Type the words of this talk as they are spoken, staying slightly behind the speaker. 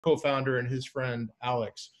co-founder, and his friend,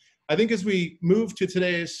 Alex. I think as we move to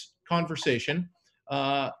today's conversation,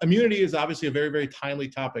 immunity is obviously a very, very timely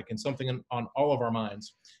topic and something on all of our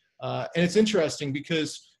minds. And it's interesting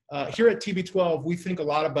because here at TB12, we think a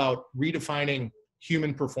lot about redefining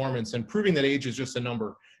human performance and proving that age is just a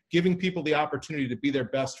number, giving people the opportunity to be their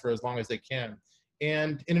best for as long as they can.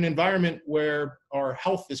 And in an environment where our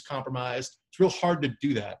health is compromised, it's real hard to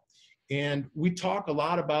do that. And we talk a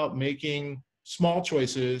lot about making small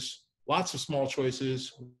choices, lots of small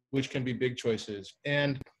choices, which can be big choices.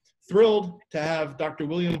 And thrilled to have Dr.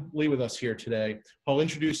 William Lee with us here today. I'll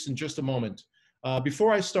introduce in just a moment.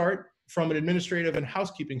 Before I start, from an administrative and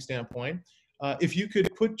housekeeping standpoint, if you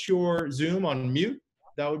could put your Zoom on mute,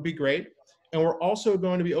 that would be great. And we're also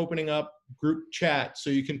going to be opening up group chat so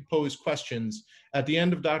you can pose questions at the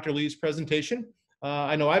end of Dr. Lee's presentation.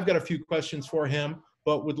 I know I've got a few questions for him,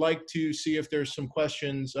 but would like to see if there's some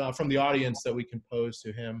questions from the audience that we can pose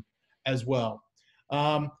to him as well.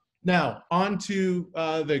 Now, on to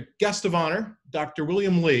the guest of honor, Dr.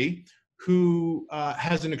 William Lee, who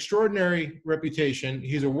has an extraordinary reputation.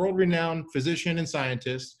 He's a world-renowned physician and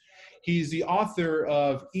scientist. He's the author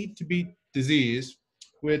of Eat to Beat Disease,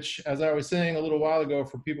 which, as I was saying a little while ago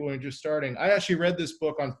for people who are just starting, I actually read this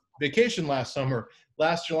book on vacation last summer,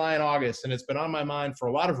 last July and August, and it's been on my mind for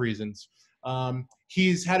a lot of reasons.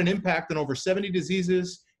 He's had an impact on over 70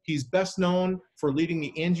 diseases. He's best known for leading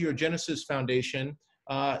the Angiogenesis Foundation.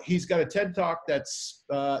 He's got a TED Talk that's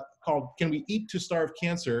called Can We Eat to Starve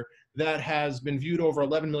Cancer? That has been viewed over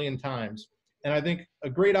 11 million times. And I think a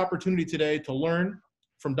great opportunity today to learn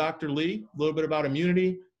from Dr. Lee a little bit about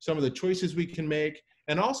immunity, some of the choices we can make,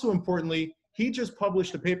 and also importantly, he just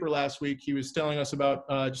published a paper last week he was telling us about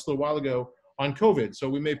just a little while ago on COVID. So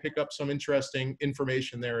we may pick up some interesting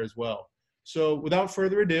information there as well. So without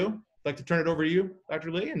further ado, I'd like to turn it over to you,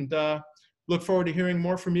 Dr. Lee, and look forward to hearing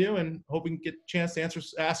more from you and hoping to get a chance to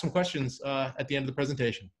ask some questions at the end of the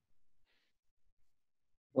presentation.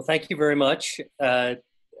 Well, thank you very much.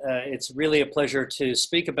 It's really a pleasure to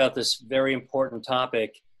speak about this very important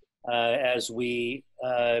topic as we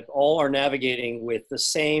all are navigating with the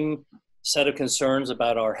same set of concerns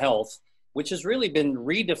about our health, which has really been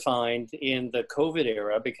redefined in the COVID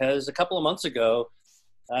era, because a couple of months ago,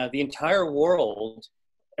 the entire world,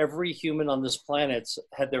 every human on this planet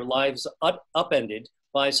had their lives upended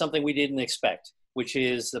by something we didn't expect, which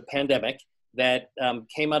is the pandemic that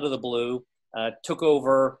came out of the blue, took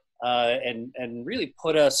over and really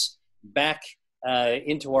put us back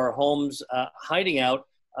into our homes, hiding out,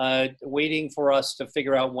 waiting for us to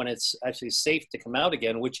figure out when it's actually safe to come out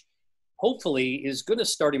again, which hopefully is going to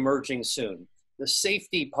start emerging soon. The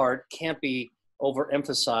safety part can't be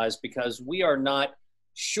overemphasized because we are not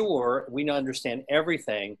sure we don't understand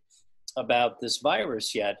everything about this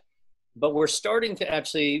virus yet, but we're starting to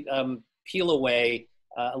actually peel away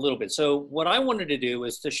a little bit. So what I wanted to do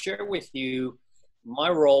is to share with you my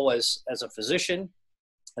role as a physician,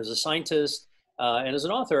 as a scientist, and as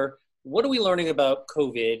an author. What are we learning about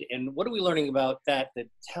COVID, and what are we learning about that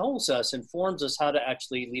tells us, informs us how to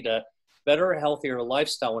actually lead a better, healthier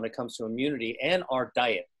lifestyle when it comes to immunity and our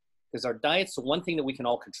diet, because our diet's the one thing that we can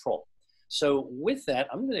all control. So with that,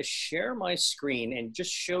 I'm going to share my screen and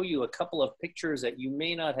just show you a couple of pictures that you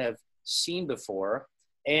may not have seen before.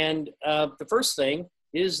 And the first thing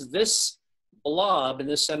is this blob in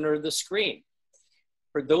the center of the screen.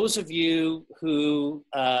 For those of you who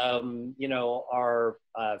are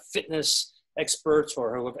fitness experts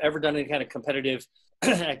or who have ever done any kind of competitive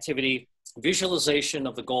activity, visualization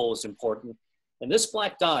of the goal is important. And this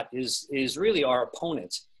black dot is really our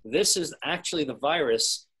opponent. This is actually the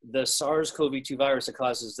virus, the SARS-CoV-2 virus that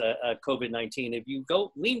causes COVID-19. If you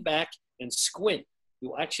lean back and squint,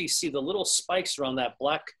 you'll actually see the little spikes around that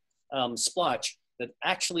black splotch that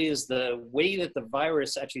actually is the way that the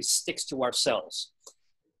virus actually sticks to our cells.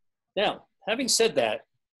 Now, having said that,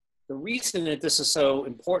 the reason that this is so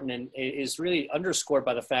important is really underscored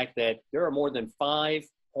by the fact that there are more than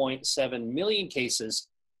 5.7 million cases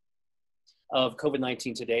of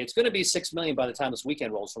COVID-19 today. It's going to be 6 million by the time this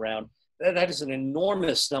weekend rolls around. That is an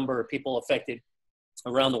enormous number of people affected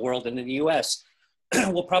around the world. And in the US,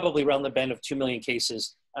 we'll probably round the bend of 2 million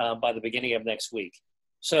cases by the beginning of next week.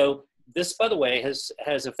 So this, by the way,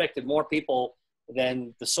 has affected more people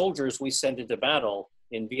than the soldiers we send into battle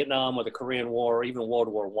in Vietnam or the Korean War or even World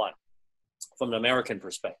War I, from an American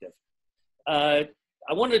perspective.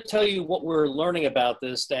 I wanted to tell you what we're learning about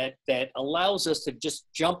this that allows us to just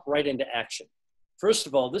jump right into action. First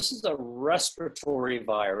of all, this is a respiratory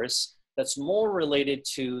virus that's more related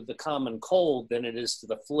to the common cold than it is to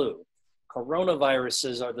the flu.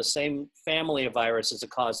 Coronaviruses are the same family of viruses that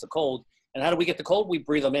cause the cold, And how do we get the cold? We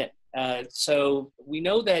breathe them in. So we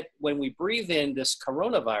know that when we breathe in this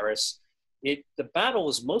coronavirus, the battle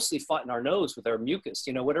is mostly fought in our nose with our mucus.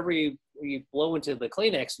 You know, whatever you blow into the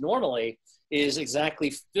Kleenex normally is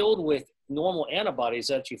exactly filled with normal antibodies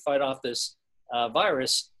that you fight off this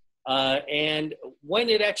virus. And when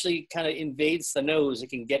it actually kind of invades the nose, it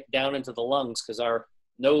can get down into the lungs because our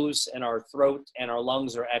nose and our throat and our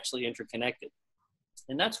lungs are actually interconnected.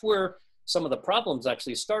 And that's where some of the problems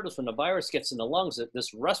actually start, is when the virus gets in the lungs. That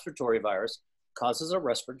this respiratory virus causes a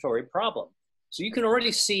respiratory problem. So you can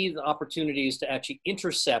already see the opportunities to actually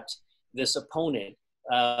intercept this opponent.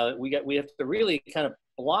 We have to really kind of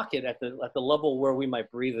block it at the level where we might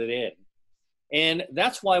breathe it in. And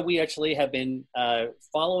that's why we actually have been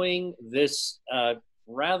following this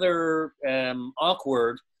rather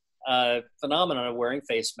awkward phenomenon of wearing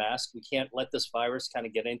face masks. We can't let this virus kind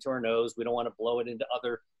of get into our nose. We don't want to blow it into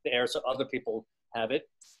the air so other people have it.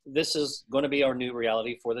 This is going to be our new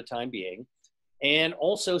reality for the time being. And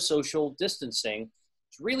also social distancing.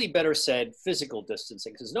 It's really better said physical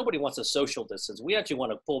distancing, because nobody wants a social distance. We actually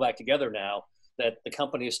want to pull back together now that the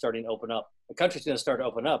company is starting to open up. The country's going to start to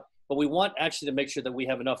open up, but we want actually to make sure that we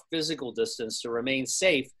have enough physical distance to remain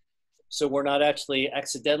safe, so we're not actually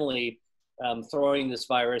accidentally throwing this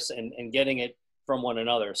virus and getting it from one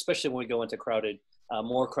another, especially when we go into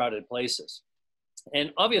more crowded places.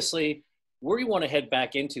 And obviously, where you want to head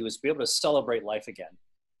back into is be able to celebrate life again.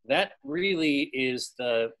 That really is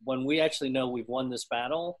when we actually know we've won this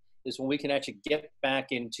battle, is when we can actually get back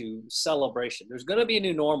into celebration. There's going to be a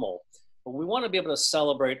new normal, but we want to be able to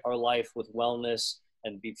celebrate our life with wellness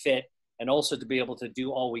and be fit, and also to be able to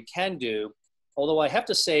do all we can do. Although I have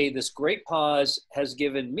to say, this great pause has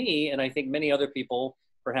given me, and I think many other people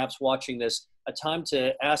perhaps watching this, a time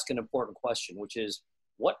to ask an important question, which is,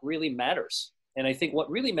 what really matters? And I think what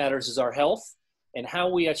really matters is our health and how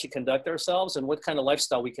we actually conduct ourselves and what kind of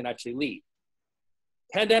lifestyle we can actually lead.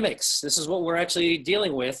 Pandemics, this is what we're actually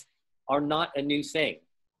dealing with, are not a new thing.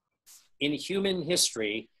 In human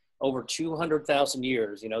history, over 200,000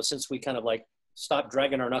 years, since we kind of like stopped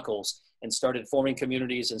dragging our knuckles and started forming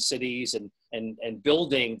communities and cities and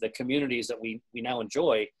building the communities that we now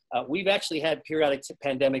enjoy, we've actually had periodic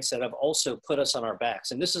pandemics that have also put us on our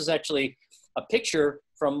backs. And this is actually a picture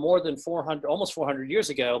from almost 400 years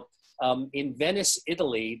ago. In Venice,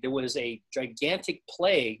 Italy, there was a gigantic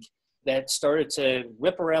plague that started to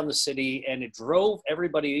whip around the city, and it drove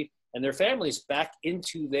everybody and their families back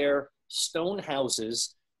into their stone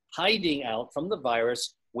houses, hiding out from the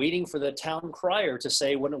virus, waiting for the town crier to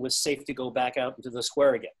say when it was safe to go back out into the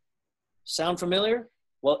square again. Sound familiar?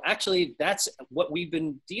 Well, actually, that's what we've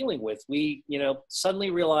been dealing with. We, suddenly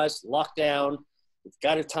realized lockdown, we've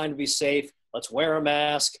got time to be safe, let's wear a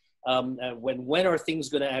mask. When are things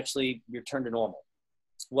going to actually return to normal?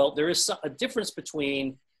 Well, there is a difference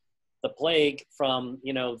between the plague from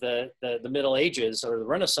the Middle Ages or the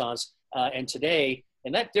Renaissance and today,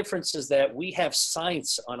 and that difference is that we have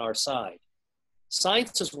science on our side.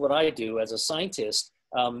 Science is what I do as a scientist.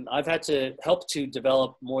 I've had to help to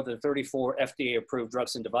develop more than 34 FDA-approved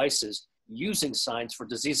drugs and devices using science for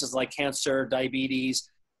diseases like cancer, diabetes,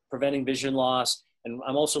 preventing vision loss, and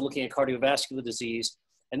I'm also looking at cardiovascular disease.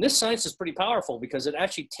 And this science is pretty powerful because it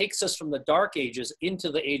actually takes us from the dark ages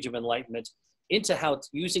into the age of enlightenment, into how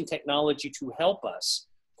using technology to help us.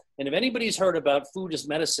 And if anybody's heard about food as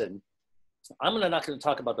medicine, I'm not going to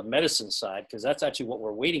talk about the medicine side, because that's actually what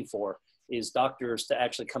we're waiting for, is doctors to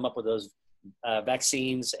actually come up with those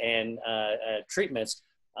vaccines and treatments.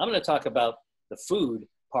 I'm going to talk about the food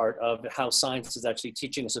part of how science is actually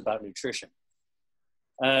teaching us about nutrition.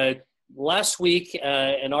 Last week,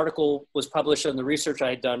 an article was published on the research I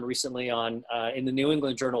had done recently in the New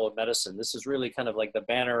England Journal of Medicine. This is really kind of like the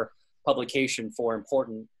banner publication for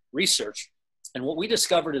important research. And what we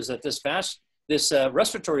discovered is that this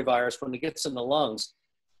respiratory virus, when it gets in the lungs,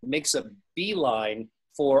 makes a beeline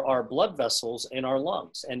for our blood vessels in our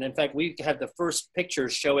lungs. And in fact, we had the first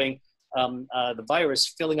pictures showing the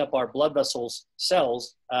virus filling up our blood vessels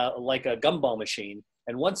cells like a gumball machine.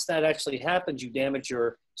 And once that actually happens, you damage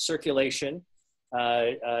your circulation.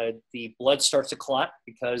 The blood starts to clot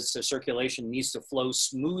because the circulation needs to flow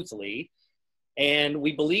smoothly. And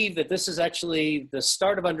we believe that this is actually the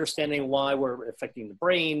start of understanding why we're affecting the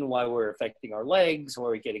brain, why we're affecting our legs, why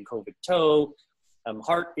we're getting COVID toe,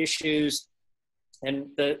 heart issues. And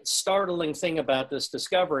the startling thing about this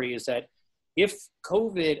discovery is that if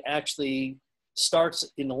COVID actually starts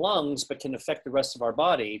in the lungs but can affect the rest of our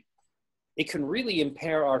body, it can really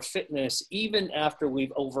impair our fitness even after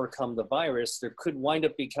we've overcome the virus. There could wind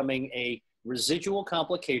up becoming a residual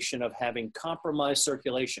complication of having compromised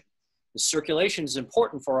circulation. The circulation is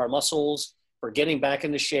important for our muscles, for getting back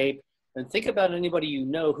into shape. And think about anybody you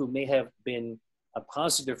know who may have been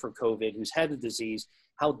positive for COVID, who's had the disease,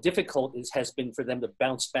 how difficult it has been for them to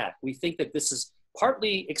bounce back. We think that this is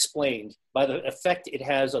partly explained by the effect it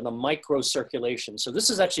has on the microcirculation. So this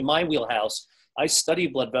is actually my wheelhouse. I study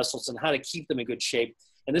blood vessels and how to keep them in good shape.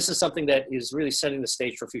 And this is something that is really setting the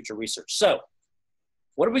stage for future research. So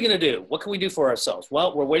what are we going to do? What can we do for ourselves?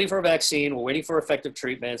 Well, we're waiting for a vaccine. We're waiting for effective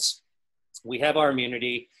treatments. We have our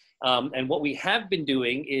immunity. And what we have been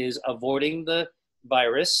doing is avoiding the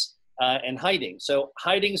virus and hiding. So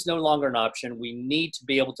hiding is no longer an option. We need to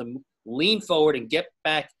be able to lean forward and get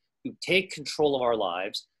back to take control of our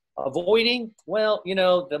lives. Avoiding, well, you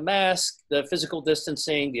know, the mask, the physical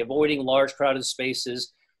distancing, the avoiding large crowded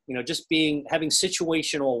spaces, you know, just having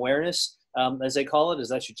situational awareness, as they call it,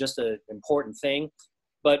 is actually just an important thing.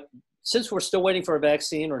 But since we're still waiting for a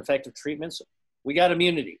vaccine or effective treatments, we got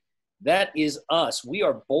immunity. That is us. We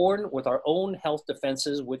are born with our own health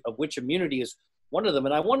defenses, of which immunity is one of them.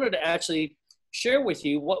 And I wanted to actually share with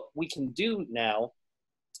you what we can do now,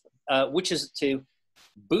 which is to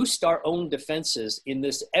boost our own defenses in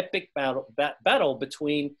this epic battle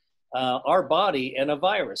between our body and a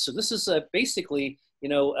virus. So this is basically, you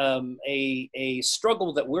know, a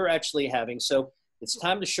struggle that we're actually having. So it's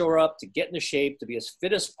time to shore up, to get into shape, to be as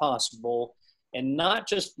fit as possible, and not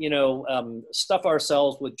just, you know, stuff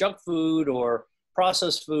ourselves with junk food or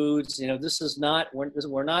processed foods. You know, this is not,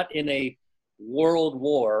 we're not in a world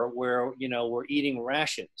war where, you know, we're eating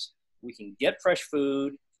rations. We can get fresh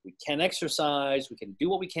food, we can exercise, we can do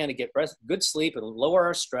what we can to get good sleep and lower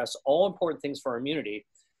our stress, all important things for our immunity.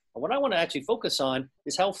 And what I want to actually focus on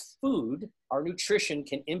is how food, our nutrition,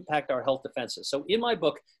 can impact our health defenses. So in my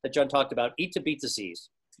book that John talked about, Eat to Beat Disease,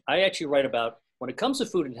 I actually write about when it comes to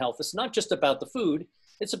food and health, it's not just about the food,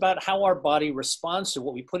 it's about how our body responds to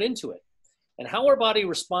what we put into it. And how our body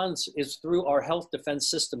responds is through our health defense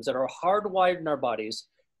systems that are hardwired in our bodies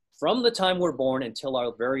from the time we're born until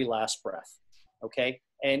our very last breath, okay?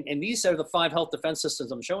 And these are the 5 health defense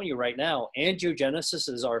systems I'm showing you right now. Angiogenesis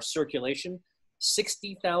is our circulation,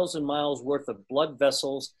 60,000 miles worth of blood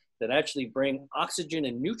vessels that actually bring oxygen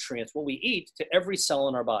and nutrients, what we eat, to every cell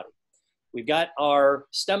in our body. We've got our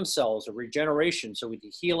stem cells, or regeneration, so we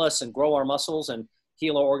can heal us and grow our muscles and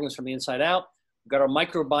heal our organs from the inside out. We've got our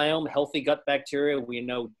microbiome, healthy gut bacteria. We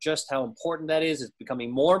know just how important that is. It's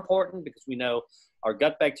becoming more important because we know our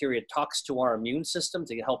gut bacteria talks to our immune system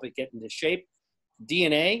to help it get into shape.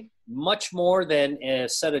 DNA, much more than a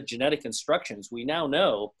set of genetic instructions. We now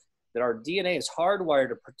know that our DNA is hardwired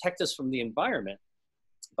to protect us from the environment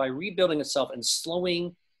by rebuilding itself and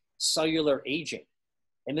slowing cellular aging.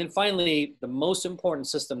 And then finally, the most important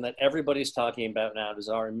system that everybody's talking about now is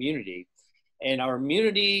our immunity. And our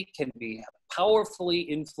immunity can be powerfully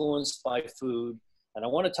influenced by food. And I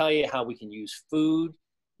want to tell you how we can use food,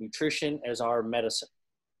 nutrition as our medicine.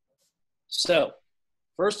 So,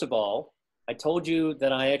 first of all, I told you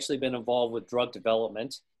that I actually been involved with drug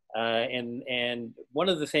development. And one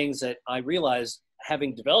of the things that I realized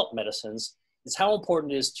having developed medicines is how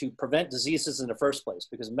important it is to prevent diseases in the first place,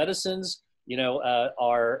 because medicines, you know,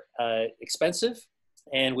 are expensive,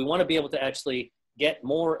 and we want to be able to actually get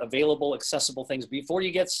more available, accessible things before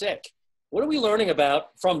you get sick. What are we learning about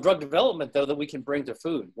from drug development, though, that we can bring to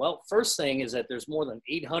food? Well, first thing is that there's more than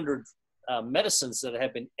 800 medicines that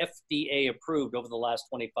have been FDA approved over the last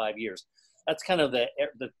 25 years. That's kind of the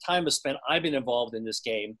time spent I've been involved in this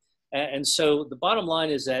game. And so the bottom line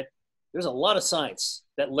is that there's a lot of science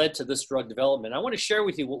that led to this drug development. I want to share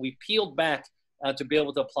with you what we peeled back to be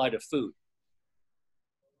able to apply to food.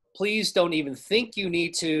 Please don't even think you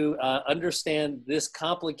need to understand this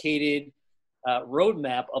complicated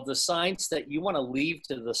roadmap of the science that you want to leave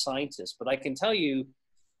to the scientists. But I can tell you,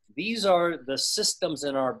 these are the systems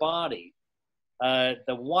in our body, the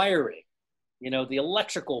wiring, you know, the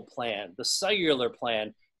electrical plan, the cellular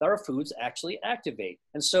plan that our foods actually activate.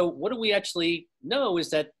 And so what do we actually know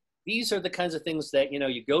is that these are the kinds of things that, you know,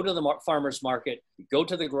 you go to the farmer's market, you go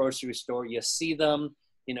to the grocery store, you see them,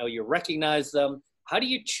 you know, you recognize them. How do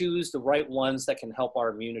you choose the right ones that can help our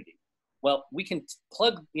immunity? Well, we can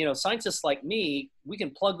plug, you know, scientists like me, we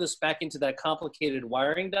can plug this back into that complicated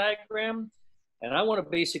wiring diagram. And I want to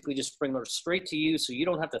basically just bring it straight to you so you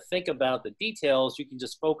don't have to think about the details. You can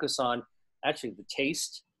just focus on actually the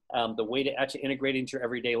taste, the way to actually integrate into your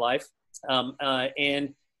everyday life.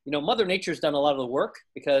 And, you know, Mother Nature's done a lot of the work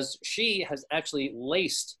because she has actually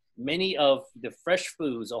laced many of the fresh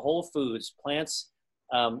foods, the whole foods, plants,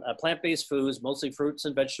 plant-based foods, mostly fruits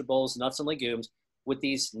and vegetables, nuts and legumes, with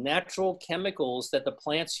these natural chemicals that the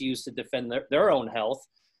plants use to defend their own health.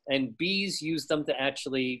 and bees use them to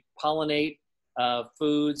actually pollinate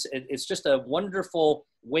foods. It's just a wonderful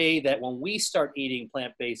way that when we start eating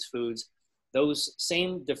plant-based foods, those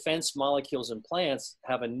same defense molecules in plants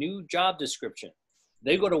have a new job description.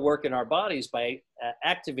 They go to work in our bodies by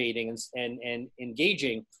activating and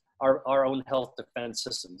engaging our own health defense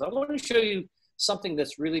systems. I want to show you something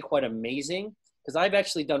that's really quite amazing, because I've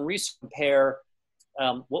actually done research to compare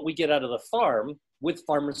what we get out of the farm with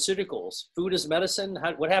pharmaceuticals. Food is medicine.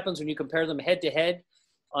 What happens when you compare them head to head?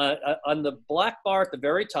 On the black bar at the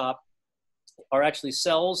very top are actually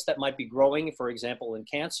cells that might be growing, for example, in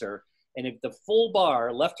cancer. And if the full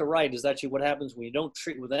bar, left to right, is actually what happens when you don't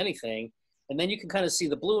treat with anything. And then you can kind of see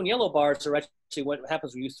the blue and yellow bars are actually what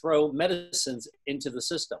happens when you throw medicines into the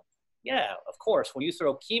system. Yeah, of course, when you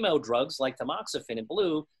throw chemo drugs like tamoxifen in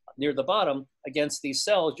blue near the bottom against these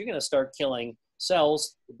cells, you're going to start killing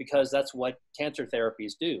cells, because that's what cancer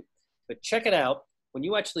therapies do. But check it out. When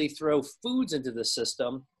you actually throw foods into the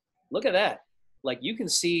system, look at that. Like, you can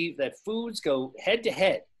see that foods go head to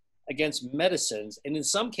head against medicines, and in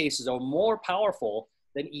some cases are more powerful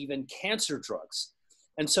than even cancer drugs.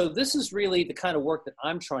 And so this is really the kind of work that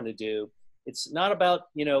I'm trying to do. It's not about,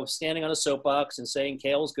 standing on a soapbox and saying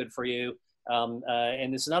kale is good for you.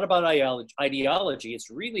 And it's not about ideology. It's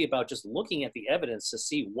really about just looking at the evidence to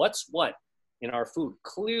see what's what in our food.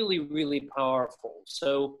 Clearly, really powerful.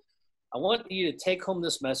 So I want you to take home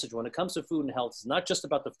this message. When it comes to food and health, it's not just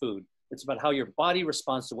about the food. It's about how your body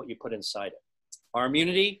responds to what you put inside it. Our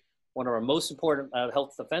immunity, one of our most important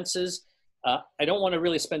health defenses. I don't want to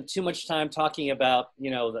really spend too much time talking about,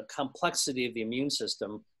 the complexity of the immune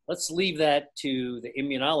system. Let's leave that to the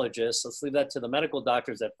immunologists. Let's leave that to the medical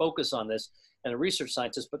doctors that focus on this, and the research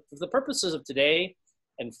scientists. But for the purposes of today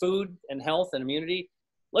and food and health and immunity,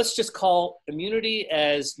 let's just call immunity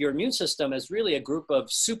as your immune system as really a group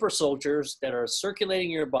of super soldiers that are circulating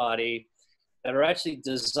your body, that are actually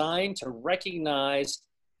designed to recognize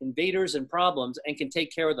invaders and problems and can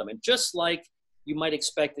take care of them. And just like you might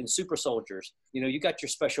expect in super soldiers, you got your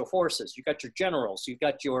special forces, you got your generals, you've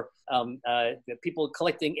got your people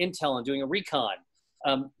collecting intel and doing a recon.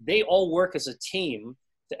 They all work as a team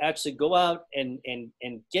to actually go out and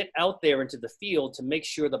get out there into the field to make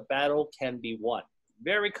sure the battle can be won.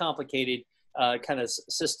 Very complicated kind of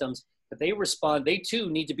systems, but they respond. They too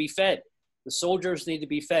need to be fed. The soldiers need to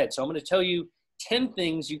be fed. So I'm going to tell you 10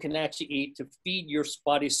 things you can actually eat to feed your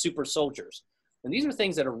body's super soldiers. And these are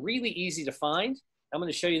things that are really easy to find. I'm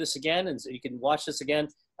going to show you this again, and so you can watch this again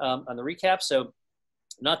on the recap. So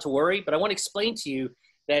not to worry, but I want to explain to you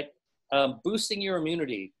that boosting your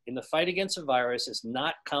immunity in the fight against a virus is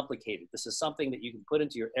not complicated. This is something that you can put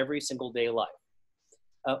into your every single day life.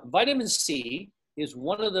 Vitamin C is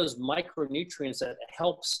one of those micronutrients that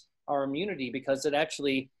helps our immunity, because it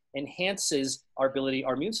actually enhances our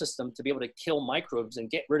immune system to be able to kill microbes and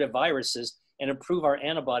get rid of viruses and improve our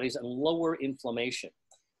antibodies and lower inflammation.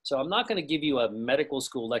 So I'm not going to give you a medical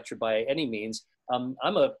school lecture by any means. I'm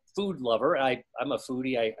a food lover. I'm a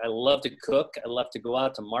foodie. I love to cook. I love to go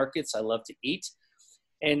out to markets. I love to eat.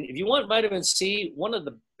 And if you want vitamin C, one of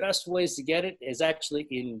the best ways to get it is actually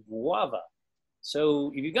in guava.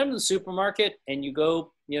 So if you go to the supermarket and you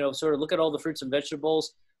go, sort of look at all the fruits and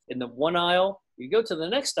vegetables in the one aisle, you go to the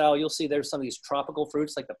next aisle, you'll see there's some of these tropical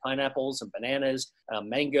fruits like the pineapples and bananas,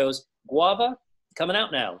 mangoes. Guava, coming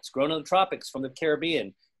out now. It's grown in the tropics from the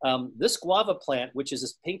Caribbean. This guava plant, which is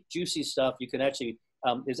this pink juicy stuff, you can actually,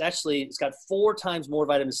 it's got 4 times more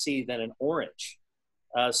vitamin C than an orange.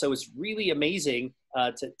 So it's really amazing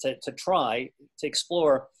to try, to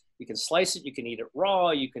explore. You can slice it, you can eat it raw,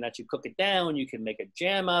 you can actually cook it down, you can make a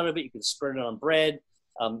jam out of it, you can spread it on bread.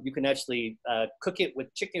 You can actually cook it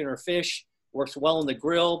with chicken or fish, works well on the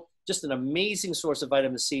grill. Just an amazing source of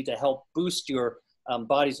vitamin C to help boost your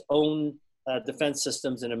body's own defense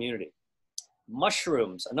systems and immunity.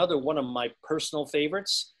 Mushrooms, another one of my personal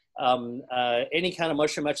favorites. Any kind of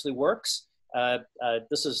mushroom actually works.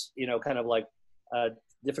 This is, kind of like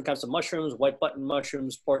different kinds of mushrooms, white button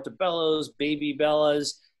mushrooms, portobellos, baby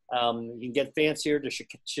bellas. You can get fancier to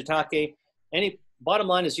shiitake. Bottom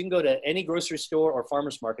line is you can go to any grocery store or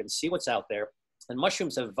farmer's market and see what's out there. And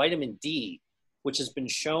mushrooms have vitamin D, which has been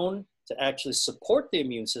shown to actually support the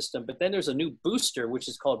immune system. But then there's a new booster, which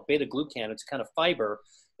is called beta-glucan. It's a kind of fiber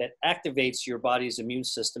that activates your body's immune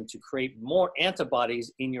system to create more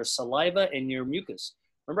antibodies in your saliva and your mucus.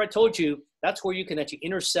 Remember I told you that's where you can actually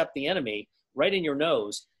intercept the enemy, right in your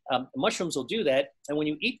nose. Mushrooms will do that. And when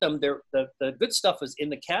you eat them, the good stuff is in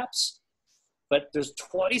the caps, but there's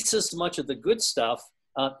twice as much of the good stuff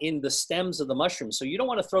in the stems of the mushroom. So you don't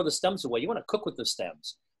want to throw the stems away. You want to cook with the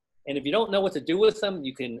stems. And if you don't know what to do with them,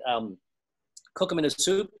 you can cook them in a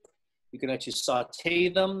soup. You can actually saute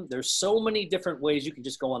them. There's so many different ways. You can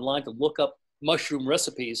just go online to look up mushroom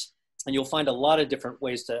recipes, and you'll find a lot of different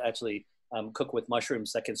ways to actually cook with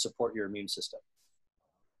mushrooms that can support your immune system.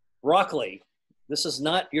 Broccoli. This is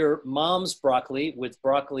not your mom's broccoli with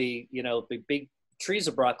broccoli, you know, big trees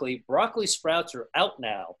of broccoli. Broccoli sprouts are out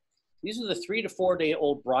now. These are the 3 to 4 day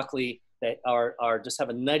old broccoli that are just have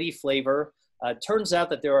a nutty flavor. Turns out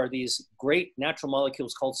that there are these great natural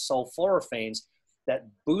molecules called sulforaphanes that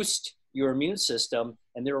boost your immune system,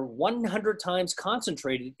 and they're 100 times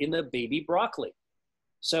concentrated in the baby broccoli.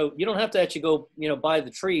 So you don't have to actually go, you know, buy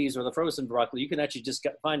the trees or the frozen broccoli. You can actually just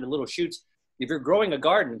find the little shoots. If you're growing a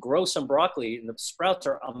garden, grow some broccoli, and the sprouts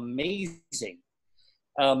are amazing.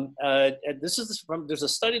 There's a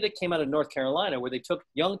study that came out of North Carolina where they took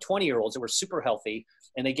young 20-year-olds that were super healthy,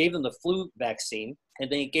 and they gave them the flu vaccine,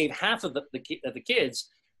 and they gave half of the kids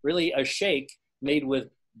really a shake made with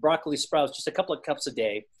broccoli sprouts, just a couple of cups a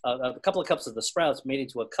day, a couple of cups of the sprouts made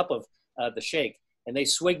into a cup of the shake, and they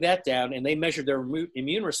swigged that down, and they measured their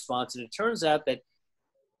immune response, and it turns out that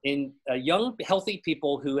in young, healthy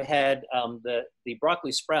people who had the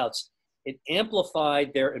broccoli sprouts, it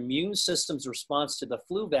amplified their immune system's response to the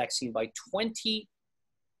flu vaccine by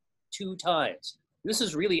 22 times. This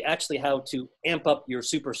is really actually how to amp up your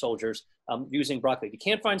super soldiers using broccoli. If you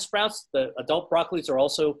can't find sprouts, the adult broccolis are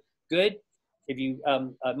also good. If you,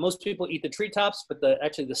 most people eat the treetops, but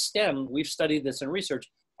actually the stem, we've studied this in research,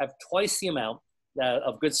 have twice the amount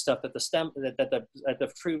of good stuff that the stem, that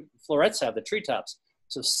the fruit florets have, the treetops.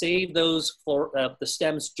 So save those the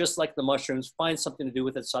stems just like the mushrooms. Find something to do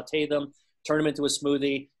with it. Saute them. Turn them into a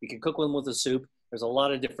smoothie. You can cook them with a soup. There's a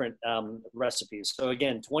lot of different recipes. So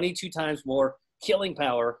again, 22 times more killing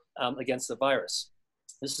power against the virus.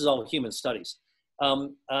 This is all human studies.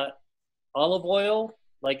 Olive oil,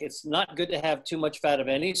 like it's not good to have too much fat of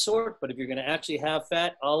any sort, but if you're going to actually have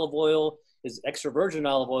fat, olive oil is extra virgin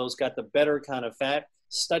olive oil has got the better kind of fat.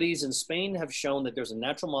 Studies in Spain have shown that there's a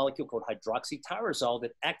natural molecule called hydroxytyrosol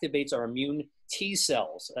that activates our immune T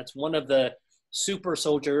cells. That's one of the super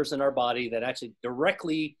soldiers in our body that actually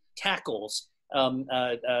directly tackles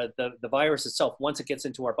the virus itself once it gets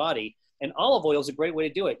into our body. And olive oil is a great way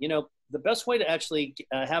to do it. You know, the best way to actually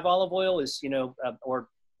have olive oil is, you know, or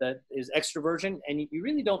that is extra virgin, and you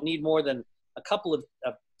really don't need more than a couple of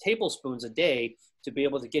tablespoons a day to be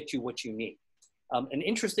able to get you what you need. An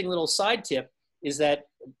interesting little side tip is that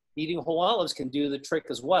eating whole olives can do the trick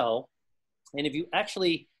as well. And if you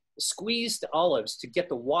actually squeeze the olives to get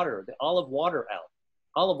the water, the olive water out,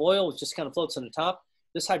 olive oil just kind of floats on the top.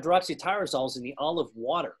 This hydroxytyrosol is in the olive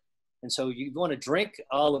water. And so you want to drink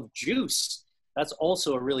olive juice. That's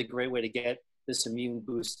also a really great way to get this immune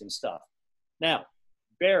boosting stuff. Now,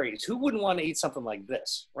 berries, who wouldn't want to eat something like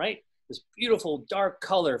this, right? This beautiful dark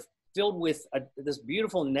color filled with this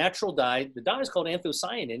beautiful natural dye. The dye is called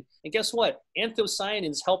anthocyanin. And guess what?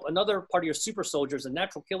 Anthocyanins help another part of your super soldiers, the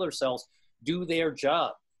natural killer cells, do their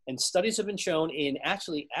job. And studies have been shown in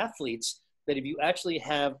actually athletes that if you actually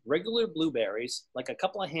have regular blueberries, like a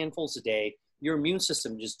couple of handfuls a day, your immune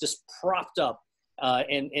system is just propped up.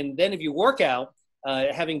 And then if you work out,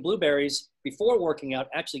 having blueberries before working out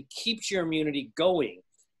actually keeps your immunity going.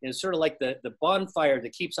 And it's sort of like the bonfire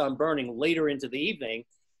that keeps on burning later into the evening.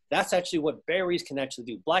 That's actually what berries can actually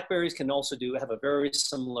do. Blackberries can also have a very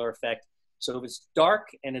similar effect. So if it's dark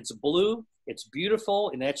and it's blue, it's beautiful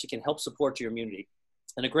and actually can help support your immunity.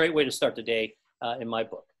 And a great way to start the day in my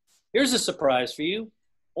book. Here's a surprise for you.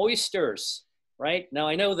 Oysters, right? Now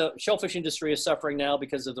I know the shellfish industry is suffering now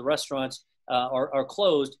because of the restaurants are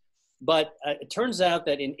closed, but it turns out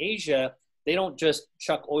that in Asia, they don't just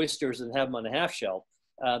chuck oysters and have them on a half shell.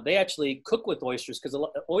 They actually cook with oysters because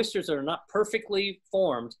oysters that are not perfectly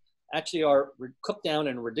formed actually are cooked down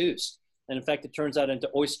and reduced. And in fact, it turns out into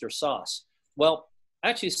oyster sauce. Well,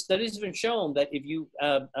 actually studies have been shown that if you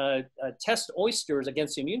test oysters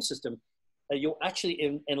against the immune system, you'll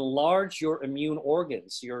actually enlarge your immune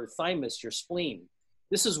organs, your thymus, your spleen.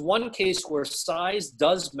 This is one case where size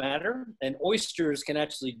does matter, and oysters can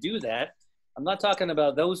actually do that. I'm not talking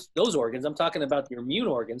about those organs. I'm talking about your immune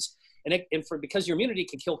organs. Because your immunity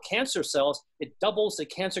can kill cancer cells, it doubles the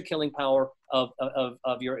cancer killing power of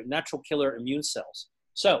your natural killer immune cells.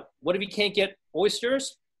 So what if you can't get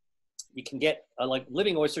oysters? You can get, like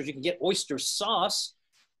living oysters, you can get oyster sauce,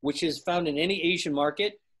 which is found in any Asian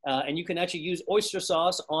market. And you can actually use oyster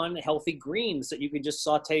sauce on healthy greens that you can just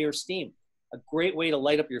saute or steam. A great way to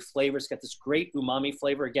light up your flavor. It's got this great umami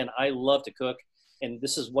flavor. Again, I love to cook. And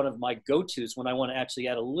this is one of my go-tos when I want to actually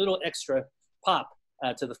add a little extra pop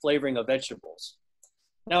to the flavoring of vegetables.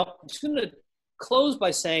 Now, I'm just going to close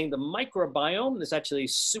by saying the microbiome is actually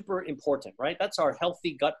super important, right? That's our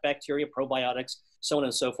healthy gut bacteria, probiotics, so on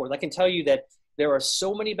and so forth. I can tell you that there are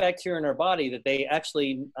so many bacteria in our body that they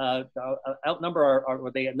actually outnumber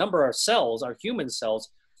they number our cells, our human cells.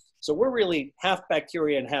 So we're really half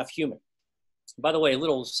bacteria and half human. By the way, a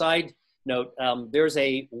little side note, there's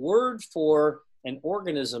a word for an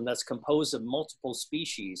organism that's composed of multiple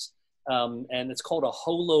species, and it's called a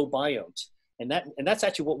holobionte. And that's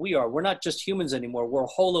actually what we are. We're not just humans anymore. We're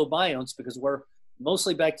holobionts because we're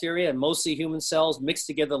mostly bacteria and mostly human cells mixed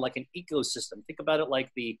together like an ecosystem. Think about it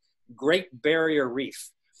like the Great Barrier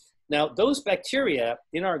Reef. Now, those bacteria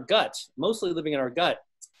in our gut, mostly living in our gut,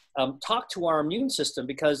 talk to our immune system,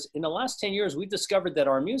 because in the last 10 years, we've discovered that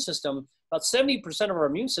our immune system, about 70% of our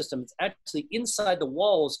immune system is actually inside the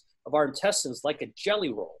walls of our intestines like a jelly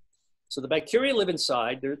roll. So the bacteria live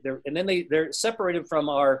inside, and then they're separated from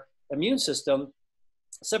our immune system,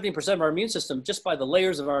 70% of our immune system, just by the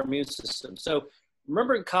layers of our immune system. So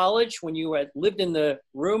remember in college when you lived in the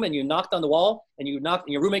room and you knocked on the wall and and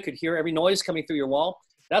your roommate could hear every noise coming through your wall?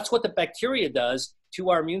 That's what the bacteria does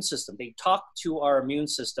to our immune system. They talk to our immune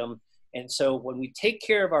system. And so when we take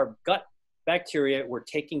care of our gut bacteria, we're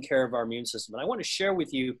taking care of our immune system. And I want to share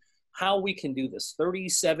with you how we can do this.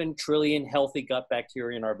 37 trillion healthy gut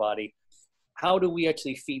bacteria in our body. How do we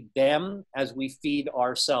actually feed them as we feed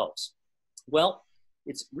ourselves? Well,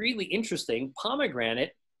 it's really interesting.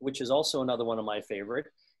 Pomegranate, which is also another one of my favorite,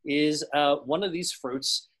 is one of these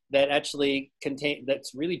fruits that actually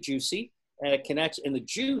that's really juicy, and and the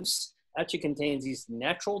juice actually contains these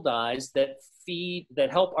natural dyes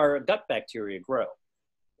that help our gut bacteria grow.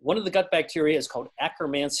 One of the gut bacteria is called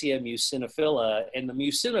Akkermansia muciniphila, and the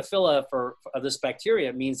muciniphila of this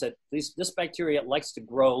bacteria means that this bacteria likes to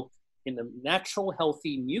grow in the natural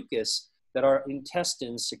healthy mucus that our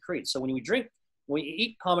intestines secrete. So when we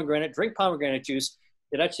eat pomegranate, drink pomegranate juice,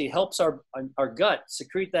 it actually helps our gut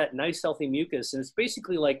secrete that nice healthy mucus, and it's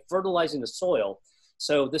basically like fertilizing the soil.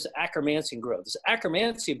 So this Akkermansia can grow. This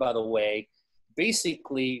Akkermansia, by the way,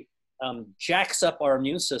 basically jacks up our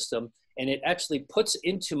immune system, and it actually puts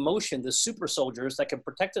into motion the super soldiers that can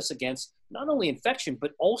protect us against not only infection,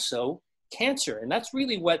 but also cancer. And that's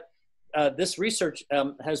really what this research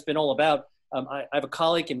has been all about. I have a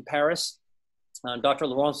colleague in Paris, Dr.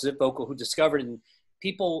 Laurence Zitvocal, who discovered in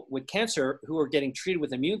people with cancer who are getting treated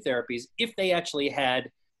with immune therapies, if they actually had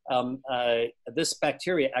this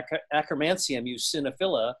bacteria, Akkermansia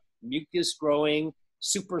muciniphila, mucus growing,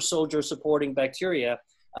 super soldier supporting bacteria,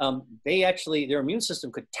 their immune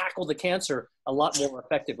system could tackle the cancer a lot more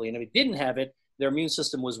effectively. And if it didn't have it, their immune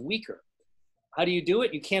system was weaker. How do you do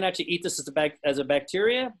it? You can't actually eat this as a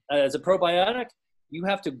bacteria, as a probiotic. You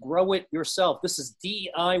have to grow it yourself. This is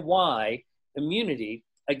DIY immunity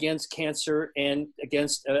against cancer and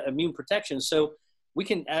against immune protection. So we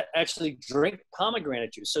can actually drink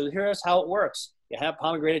pomegranate juice. So here's how it works. You have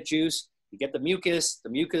pomegranate juice, you get the mucus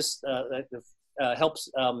helps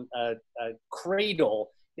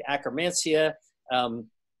cradle the Akkermansia.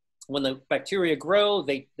 When the bacteria grow,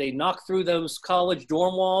 they knock through those college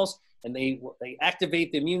dorm walls, and they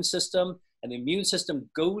activate the immune system, and the immune system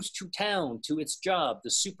goes to town to its job. The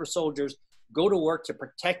super soldiers go to work to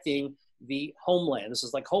protecting the homeland. This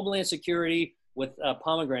is like homeland security with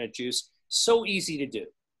pomegranate juice. So easy to do.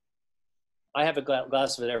 I have a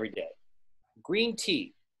glass of it every day. Green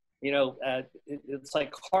tea, it's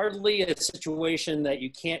like hardly a situation that you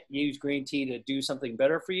can't use green tea to do something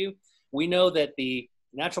better for you. We know that the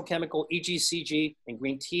natural chemical EGCG in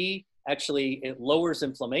green tea actually it lowers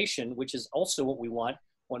inflammation, which is also what we want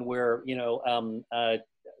when we're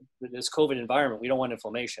this COVID environment. We don't want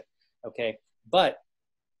inflammation, okay? But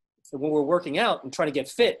when we're working out and trying to get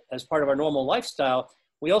fit as part of our normal lifestyle,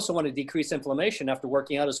 we also want to decrease inflammation after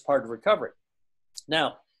working out as part of recovery.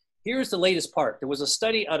 Now, here's the latest part. There was a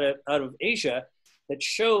study out of Asia that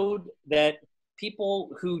showed that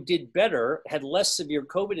people who did better, had less severe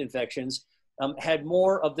COVID infections, had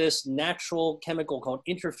more of this natural chemical called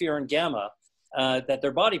interferon gamma that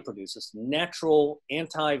their body produces, natural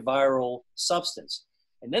antiviral substance.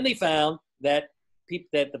 And then they found that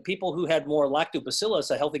the people who had more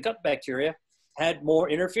lactobacillus, a healthy gut bacteria, had more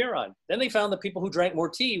interferon. Then they found that people who drank more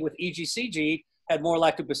tea with EGCG had more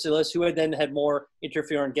lactobacillus, who had more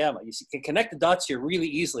interferon gamma. You can connect the dots here really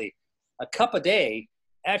easily. A cup a day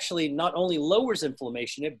actually not only lowers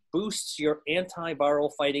inflammation, it boosts your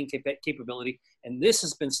antiviral fighting capability. And this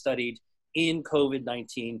has been studied in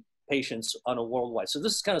COVID-19 patients on a worldwide. So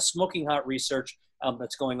this is kind of smoking hot research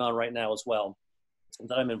that's going on right now as well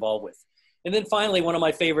that I'm involved with. And then finally, one of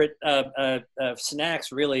my favorite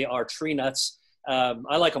snacks really are tree nuts.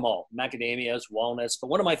 I like them all, macadamias, walnuts, but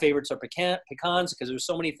one of my favorites are pecans because there's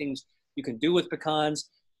so many things you can do with pecans.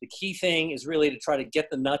 The key thing is really to try to get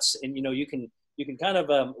the nuts, and you can kind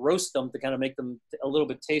of roast them to kind of make them a little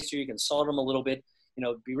bit tastier. You can salt them a little bit.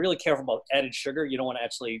 Be really careful about added sugar. You don't want to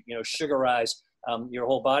actually sugarize your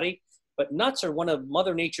whole body. But nuts are one of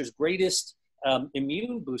Mother Nature's greatest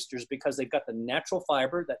immune boosters because they've got the natural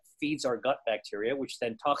fiber that feeds our gut bacteria, which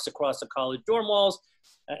then talks across the college dorm walls,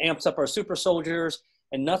 amps up our super soldiers.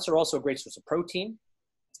 And nuts are also a great source of protein.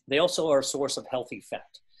 They also are a source of healthy fat.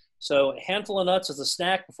 So a handful of nuts as a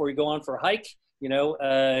snack before you go on for a hike,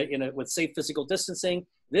 with safe physical distancing.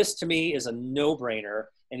 This to me is a no-brainer,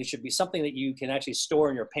 and it should be something that you can actually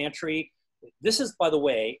store in your pantry. This is, by the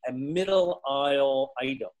way, a middle aisle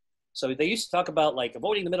item. So they used to talk about like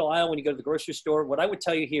avoiding the middle aisle when you go to the grocery store. What I would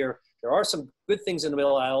tell you here, there are some good things in the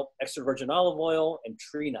middle aisle: extra virgin olive oil and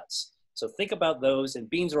tree nuts. So think about those, and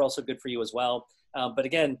beans are also good for you as well. But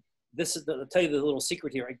again, I'll tell you the little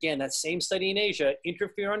secret here. Again, that same study in Asia,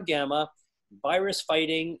 interferon gamma, virus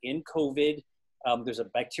fighting in COVID. There's a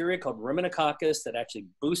bacteria called ruminococcus that actually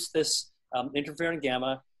boosts this interferon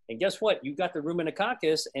gamma. And guess what? You got the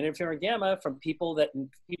ruminococcus and interferon gamma from people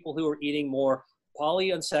who are eating more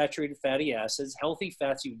polyunsaturated fatty acids, healthy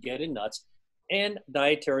fats you get in nuts, and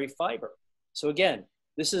dietary fiber. So again,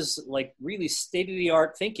 this is like really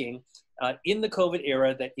state-of-the-art thinking in the COVID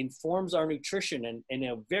era that informs our nutrition in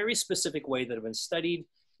a very specific way that have been studied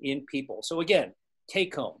in people. So again,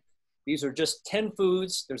 take home. These are just 10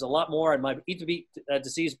 foods. There's a lot more. In my Eat to Beat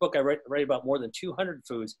Disease book, I write about more than 200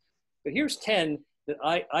 foods. But here's 10 that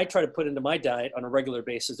I try to put into my diet on a regular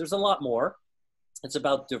basis. There's a lot more. It's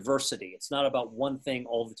about diversity. It's not about one thing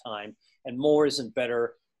all the time. And more isn't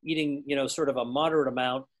better. Eating, sort of a moderate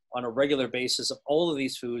amount on a regular basis of all of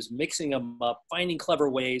these foods, mixing them up, finding clever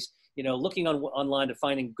ways, looking online to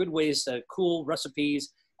finding good ways to cool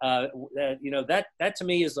recipes. That to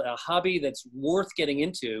me is a hobby that's worth getting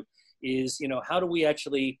into. Is, how do we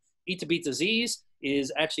actually Eat to Beat Disease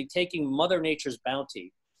is actually taking Mother Nature's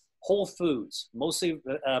bounty, whole foods, mostly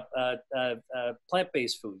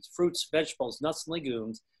plant-based foods, fruits, vegetables, nuts, and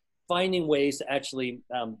legumes, finding ways to actually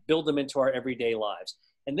build them into our everyday lives.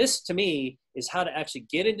 And this, to me, is how to actually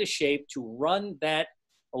get into shape to run that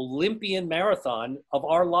Olympian marathon of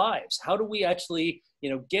our lives. How do we actually,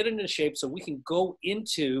 get into shape so we can go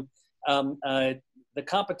into the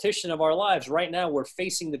competition of our lives? Right now, we're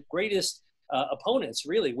facing the greatest opponents,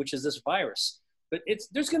 really, which is this virus. But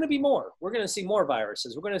there's going to be more. We're going to see more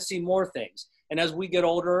viruses. We're going to see more things. And as we get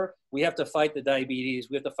older, we have to fight the diabetes.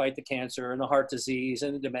 We have to fight the cancer and the heart disease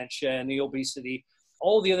and the dementia and the obesity,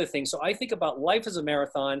 all the other things. So I think about life as a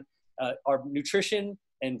marathon. Our nutrition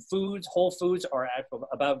and foods, whole foods, are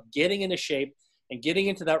about getting into shape and getting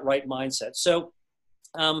into that right mindset. So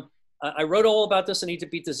I wrote all about this in Eat to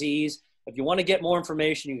Beat Disease. If you want to get more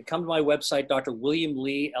information, you can come to my website,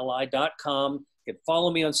 drwilliamleeli.com. You can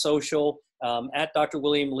follow me on social. At Dr.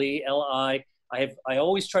 William Lee, LI. I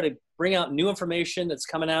always try to bring out new information that's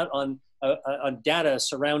coming out on data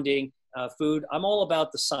surrounding food. I'm all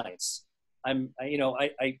about the science. I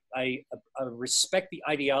respect the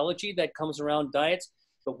ideology that comes around diets,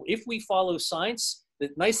 but if we follow science, the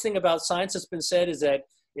nice thing about science that's been said is that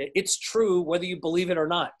it's true whether you believe it or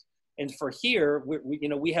not. And for here,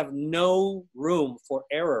 we have no room for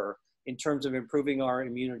error in terms of improving our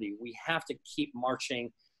immunity. We have to keep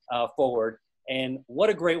marching forward. And what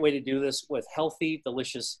a great way to do this with healthy,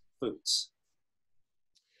 delicious foods.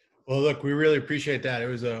 Well, look, we really appreciate that. It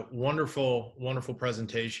was a wonderful, wonderful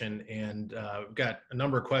presentation. And we've got a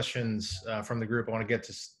number of questions from the group. I want to get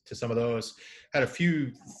to some of those. Had a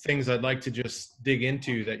few things I'd like to just dig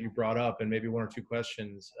into that you brought up, and maybe one or two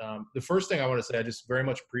questions. The first thing I want to say, I just very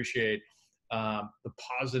much appreciate the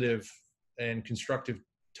positive and constructive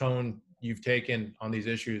tone you've taken on these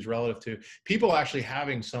issues relative to people actually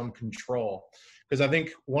having some control. Because I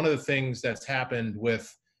think one of the things that's happened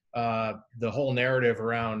with the whole narrative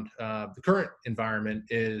around the current environment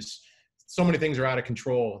is so many things are out of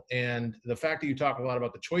control. And the fact that you talk a lot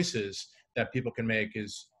about the choices that people can make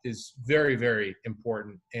is very, very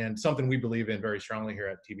important, and something we believe in very strongly here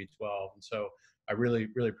at TB12. And so I really,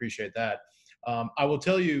 really appreciate that. I will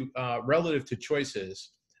tell you, relative to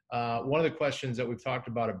choices, one of the questions that we've talked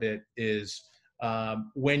about a bit is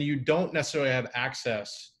when you don't necessarily have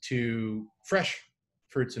access to fresh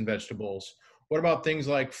fruits and vegetables, what about things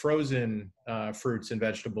like frozen fruits and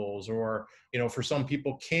vegetables, or, for some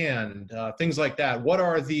people canned, things like that? What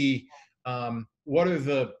are the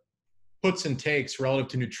puts and takes relative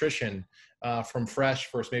to nutrition from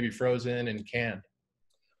fresh versus maybe frozen and canned?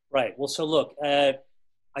 Right. Well, so look,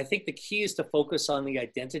 I think the key is to focus on the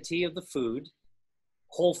identity of the food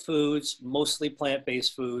whole foods, mostly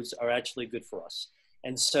plant-based foods, are actually good for us.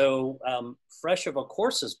 And so fresh, of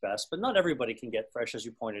course, is best, but not everybody can get fresh, as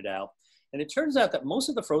you pointed out. And it turns out that most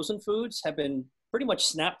of the frozen foods have been pretty much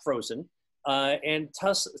snap frozen. And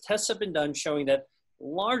tests have been done showing that,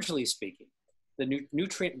 largely speaking, the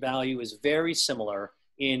nutrient value is very similar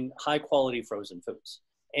in high quality frozen foods.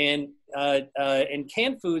 And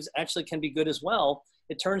canned foods actually can be good as well.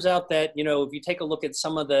 It turns out that, you know, if you take a look at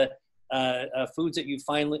some of the foods that you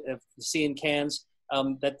finally see in cans,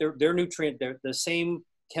 that their nutrient, the same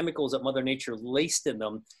chemicals that Mother Nature laced in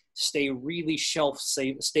them stay really shelf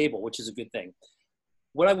stable, which is a good thing.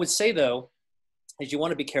 What I would say, though, is you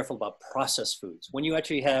want to be careful about processed foods. When you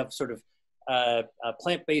actually have sort of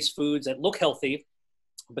plant-based foods that look healthy,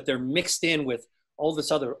 but they're mixed in with all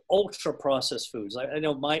this other ultra-processed foods. I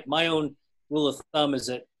know my own rule of thumb is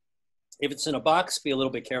that if it's in a box, be a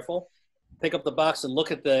little bit careful. Pick up the box and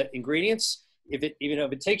look at the ingredients. Even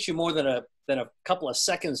if it takes you more than a couple of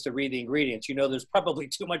seconds to read the ingredients, you know there's probably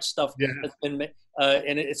too much stuff that's been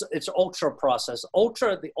and it's ultra processed.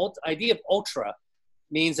 The idea of ultra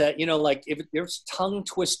means that, you know, like if there's tongue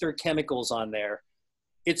twister chemicals on there,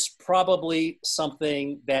 it's probably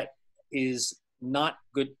something that is not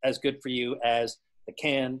as good for you as the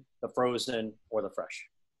canned, the frozen, or the fresh.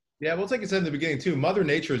 Yeah, well, it's like I said in the beginning too, Mother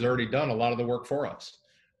Nature has already done a lot of the work for us,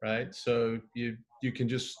 right? So you can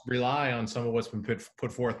just rely on some of what's been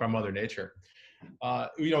put forth by Mother Nature.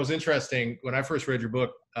 You know, it was interesting, when I first read your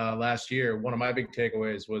book last year, one of my big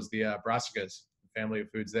takeaways was the brassicas, family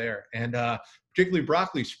of foods there, and particularly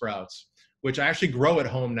broccoli sprouts, which I actually grow at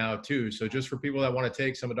home now too. So just for people that want to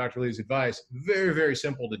take some of Dr. Lee's advice, very, very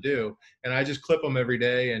simple to do. And I just clip them every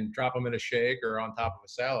day and drop them in a shake or on top of a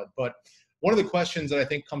salad. But one of the questions that I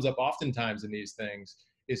think comes up oftentimes in these things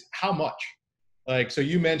is how much? Like, so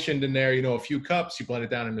you mentioned in there, you know, a few cups, you blend it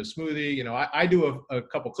down into a smoothie. You know, I do a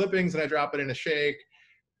couple clippings and I drop it in a shake.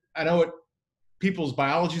 I know people's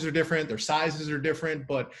biologies are different, their sizes are different,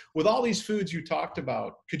 but with all these foods you talked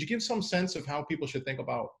about, could you give some sense of how people should think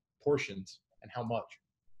about portions and how much?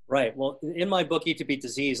 Right. Well, in my book, Eat to Beat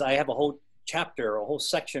Disease, I have a whole chapter, a whole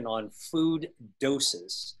section on food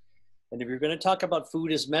doses. And if you're going to talk about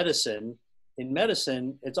food as medicine, in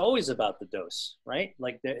medicine, it's always about the dose, right?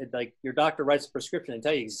 Like your doctor writes a prescription and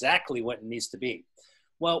tell you exactly what it needs to be.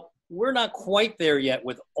 Well, we're not quite there yet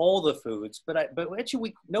with all the foods, but actually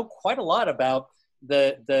we know quite a lot about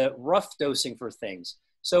the rough dosing for things.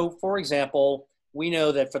 So, for example, we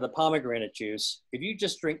know that for the pomegranate juice, if you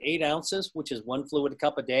just drink 8 ounces, which is 1 fluid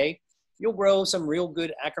cup a day, you'll grow some real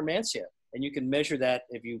good Akkermansia. And you can measure that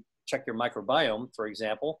if you check your microbiome, for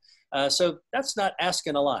example. So that's not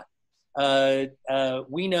asking a lot.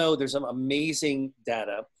 We know there's some amazing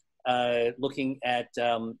data looking at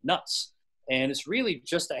nuts. And it's really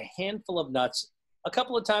just a handful of nuts a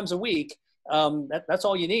couple of times a week. That's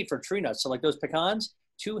all you need for tree nuts. So like those pecans,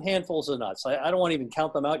 2 handfuls of nuts. I don't want to even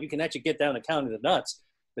count them out. You can actually get down to counting the nuts,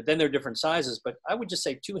 but then they're different sizes. But I would just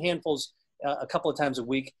say 2 handfuls a couple of times a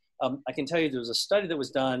week. I can tell you there was a study that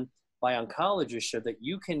was done by oncologists showed that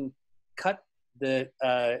you can cut the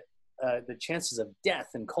chances of death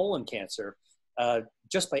in colon cancer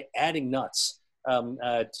just by adding nuts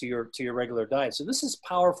to your regular diet. So this is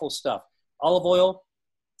powerful stuff. Olive oil,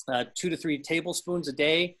 2 to 3 tablespoons a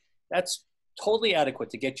day. That's totally adequate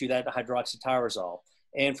to get you that hydroxytyrosol.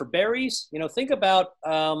 And for berries, you know, think about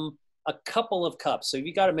a couple of cups. So if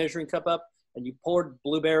you got a measuring cup up and you poured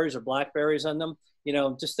blueberries or blackberries on them, you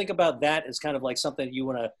know, just think about that as kind of like something that you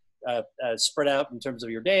want to spread out in terms of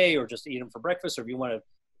your day, or just eat them for breakfast, or if you want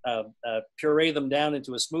to puree them down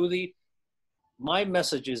into a smoothie. My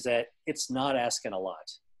message is that it's not asking a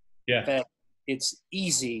lot. Yeah. In fact, it's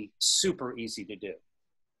easy, super easy to do.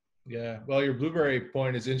 Yeah. Well, your blueberry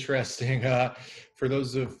point is interesting. For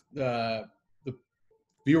those of the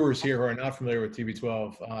viewers here who are not familiar with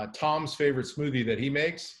TB12, Tom's favorite smoothie that he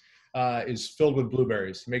makes is filled with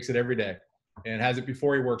blueberries. He makes it every day and has it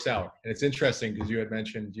before he works out. And it's interesting because you had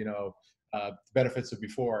mentioned, you know, the benefits of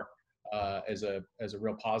before as a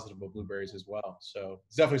real positive of blueberries as well. So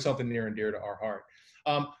it's definitely something near and dear to our heart.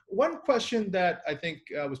 One question that I think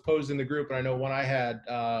was posed in the group, and I know one I had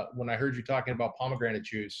when I heard you talking about pomegranate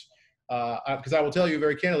juice, because I will tell you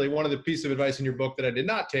very candidly, one of the pieces of advice in your book that I did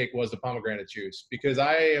not take was the pomegranate juice, because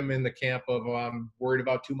I am in the camp of worried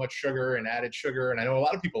about too much sugar and added sugar, and I know a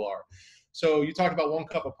lot of people are. So you talked about 1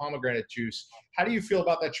 cup of pomegranate juice. How do you feel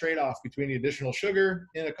about that trade-off between the additional sugar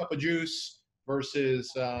in a cup of juice versus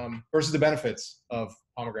the benefits of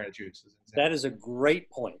pomegranate juice? That is a great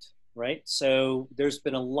point, right? So there's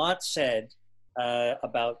been a lot said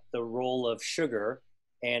about the role of sugar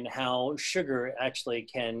and how sugar actually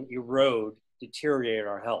can erode deteriorate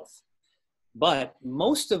our health. But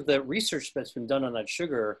most of the research that's been done on that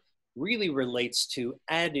sugar really relates to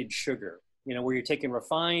added sugar, where you're taking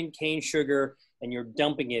refined cane sugar and you're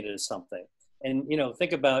dumping it as something. And,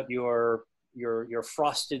 think about your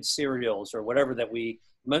frosted cereals or whatever that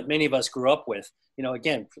many of us grew up with,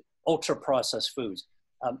 again, ultra processed foods.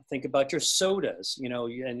 Think about your sodas,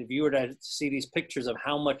 and if you were to see these pictures of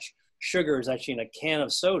how much sugar is actually in a can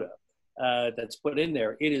of soda that's put in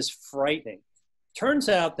there, it is frightening. Turns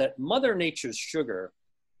out that Mother Nature's sugar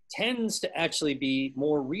tends to actually be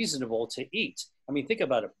more reasonable to eat. I mean, think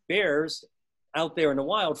about it. Bears out there in the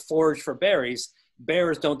wild forage for berries.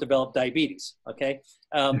 Bears don't develop diabetes, okay?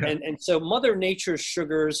 And so Mother Nature's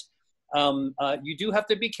sugars, you do have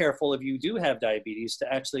to be careful if you do have diabetes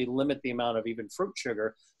to actually limit the amount of even fruit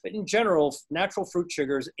sugar. But in general, natural fruit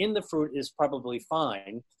sugars in the fruit is probably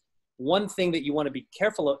fine. One thing that you want to be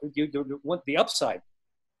careful of, the upside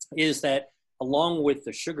is that along with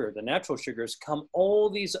the sugar, the natural sugars, come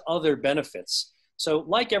all these other benefits. So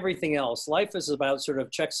like everything else, life is about sort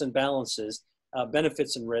of checks and balances,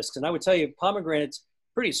 benefits and risks. And I would tell you, pomegranate's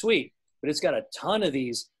pretty sweet, but it's got a ton of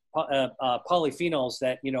these polyphenols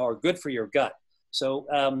that, are good for your gut. So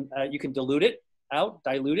you can dilute it out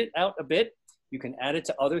a bit. You can add it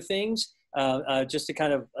to other things just to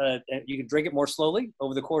kind of, you can drink it more slowly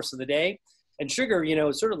over the course of the day. And sugar,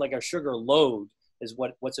 it's sort of like a sugar load is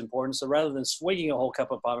what's important. So rather than swigging a whole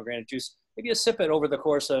cup of pomegranate juice, maybe you sip it over the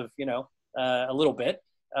course of, a little bit,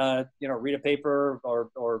 read a paper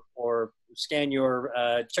or scan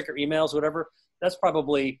check your emails, whatever. That's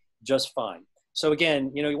probably just fine. So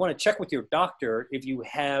again, you want to check with your doctor if you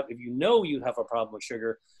know you have a problem with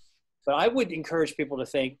sugar. But I would encourage people to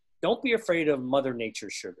think, don't be afraid of Mother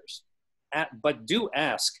Nature's sugars, but do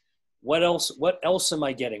ask, what else am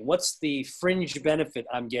I getting? What's the fringe benefit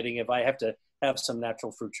I'm getting if I have to have some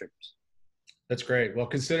natural fruit sugars? That's great. Well,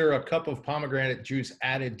 consider a cup of pomegranate juice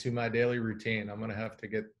added to my daily routine. I'm going to have to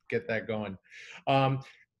get that going.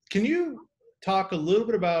 Can you talk a little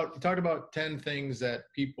bit about, you talked about 10 things that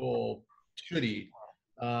people should eat.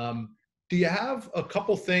 Do you have a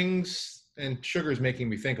couple things, and sugar is making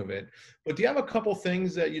me think of it, but do you have a couple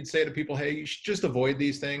things that you'd say to people, hey, you should just avoid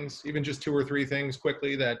these things, even just 2 or 3 things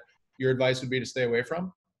quickly that your advice would be to stay away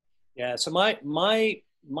from? Yeah. So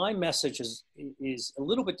my message is a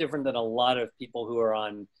little bit different than a lot of people who are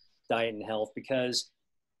on diet and health, because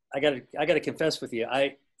I gotta confess with you,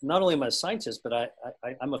 I not only am I a scientist, but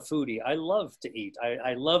I'm a foodie. I love to eat.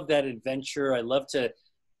 I love that adventure. I love to,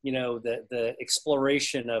 the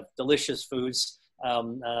exploration of delicious foods.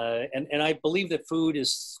 And I believe that food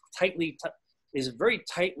is very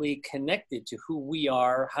tightly connected to who we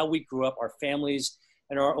are, how we grew up, our families,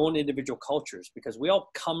 and our own individual cultures, because we all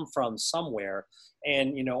come from somewhere,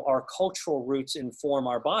 and our cultural roots inform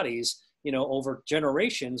our bodies, over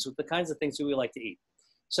generations with the kinds of things that we like to eat.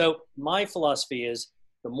 So my philosophy is,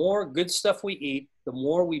 the more good stuff we eat, the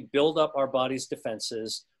more we build up our body's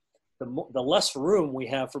defenses, the less room we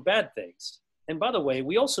have for bad things. And by the way,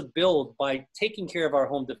 we also build, by taking care of our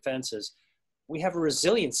home defenses, we have a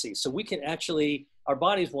resiliency. So we can actually, our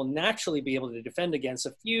bodies will naturally be able to defend against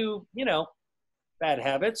a few, bad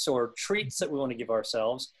habits or treats that we want to give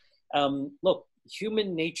ourselves. Look,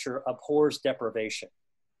 human nature abhors deprivation.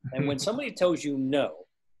 And when somebody tells you no,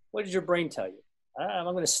 what does your brain tell you? I'm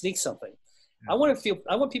going to sneak something. I want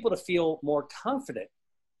people to feel more confident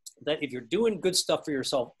that if you're doing good stuff for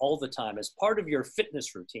yourself all the time, as part of your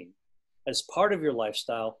fitness routine, as part of your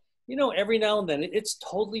lifestyle, every now and then it's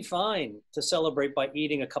totally fine to celebrate by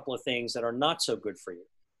eating a couple of things that are not so good for you.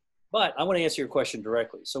 But I want to answer your question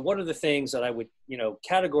directly. So what are the things that I would,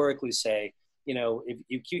 categorically say,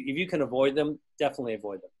 if you can avoid them, definitely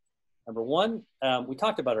avoid them. Number one, we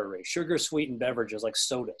talked about it already, sugar sweetened beverages like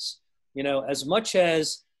sodas. As much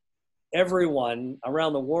as everyone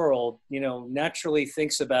around the world, naturally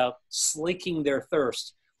thinks about slaking their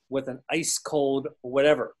thirst with an ice cold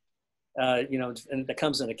whatever, and that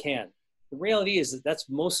comes in a can. The reality is that that's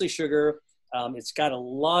mostly sugar. It's got a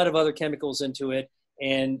lot of other chemicals into it.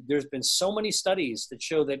 And there's been so many studies that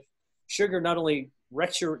show that sugar not only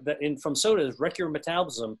from sodas wreck your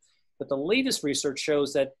metabolism, but the latest research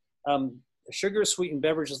shows that sugar sweetened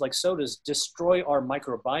beverages like sodas destroy our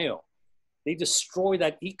microbiome. They destroy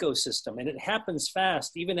that ecosystem, and it happens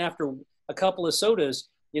fast. Even after a couple of sodas,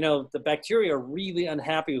 the bacteria are really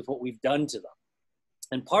unhappy with what we've done to them.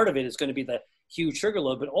 And part of it is going to be the huge sugar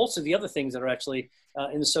load, but also the other things that are actually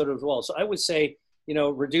in the soda as well. So I would say,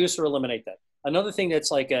 reduce or eliminate that. Another thing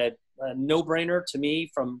that's like a no-brainer to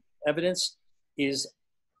me from evidence is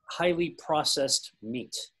highly processed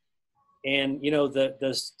meat. And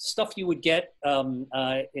the stuff you would get in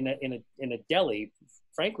a deli,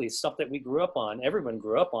 frankly, stuff that we grew up on, everyone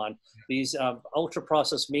grew up on, these ultra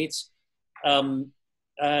processed meats,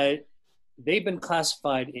 they've been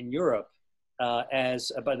classified in Europe by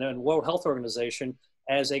the World Health Organization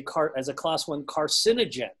as a class 1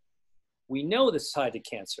 carcinogen. We know that's tied to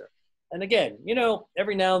cancer. And again,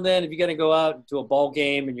 every now and then, if you're going to go out to a ball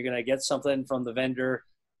game and you're going to get something from the vendor,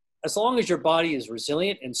 as long as your body is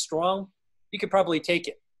resilient and strong, you could probably take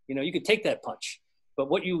it. You could take that punch. But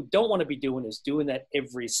what you don't want to be doing is doing that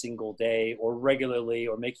every single day or regularly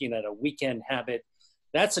or making that a weekend habit.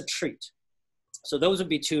 That's a treat. So those would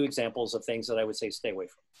be 2 examples of things that I would say stay away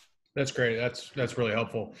from. That's great. That's really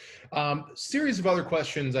helpful. Series of other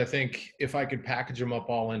questions, I think, if I could package them up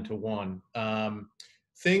all into one.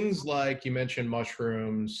 Things like you mentioned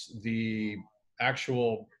mushrooms, the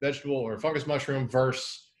actual vegetable or fungus mushroom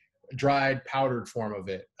versus dried powdered form of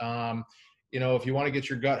it. If you want to get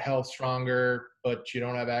your gut health stronger, but you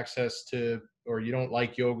don't have access to, or you don't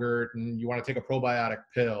like yogurt and you want to take a probiotic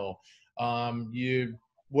pill,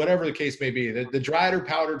 whatever the case may be, the dried or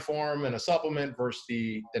powdered form and a supplement versus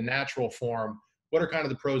the natural form, what are kind of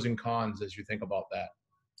the pros and cons as you think about that?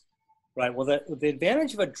 Right. Well, the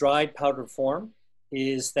advantage of a dried powdered form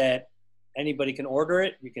is that anybody can order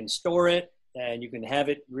it, you can store it, and you can have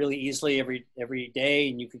it really easily every day,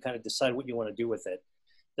 and you can kind of decide what you want to do with it.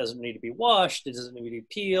 It doesn't need to be washed, it doesn't need to be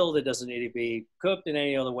peeled, it doesn't need to be cooked in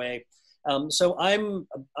any other way. So I'm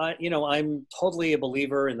totally a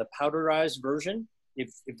believer in the powderized version, if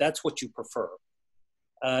that's what you prefer.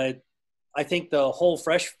 I think the whole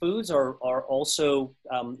fresh foods are also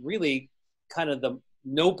really kind of the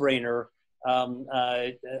no-brainer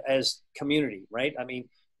as community, right? I mean,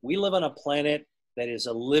 we live on a planet that is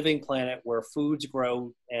a living planet where foods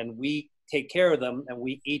grow and we take care of them and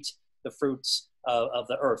we eat the fruits of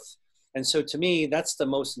the earth. And so to me, that's the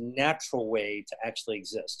most natural way to actually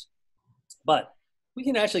exist. But we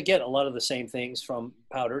can actually get a lot of the same things from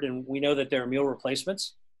powdered, and we know that there are meal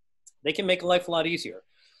replacements. They can make life a lot easier.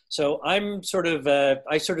 So I sort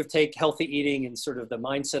of take healthy eating in sort of the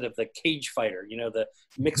mindset of the cage fighter, the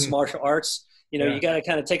mixed martial arts. You got to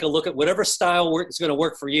kind of take a look at whatever style is going to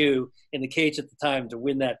work for you in the cage at the time to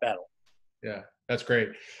win that battle. Yeah, that's great.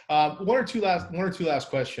 One or two last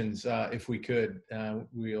questions, if we could.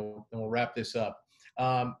 We'll wrap this up.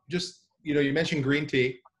 You mentioned green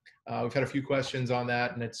tea. We've had a few questions on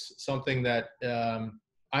that, and it's something that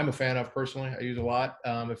I'm a fan of personally. I use a lot.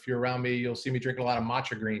 If you're around me, you'll see me drinking a lot of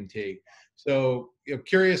matcha green tea. So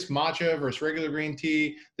curious, matcha versus regular green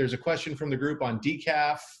tea. There's a question from the group on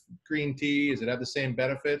decaf green tea. Does it have the same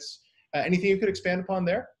benefits? Anything you could expand upon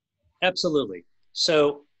there? Absolutely.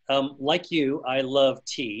 So like you, I love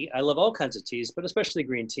tea. I love all kinds of teas, but especially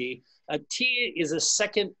green tea. Tea is the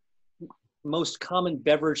second most common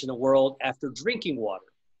beverage in the world after drinking water.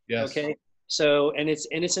 Yes. Okay. So, and it's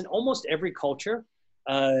in almost every culture.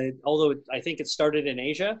 Although I think it started in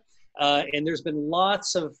Asia, and there's been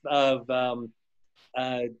lots of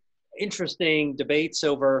interesting debates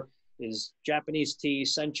over, is Japanese tea,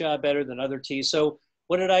 sencha, better than other teas? So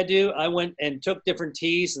what did I do? I went and took different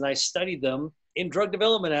teas and I studied them in drug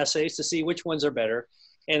development assays to see which ones are better.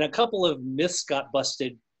 And a couple of myths got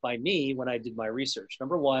busted by me when I did my research.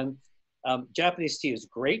 Number one, Japanese tea is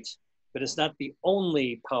great, but it's not the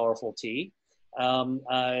only powerful tea.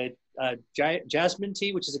 Jasmine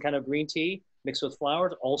tea, which is a kind of green tea mixed with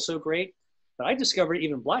flowers, also great. But I discovered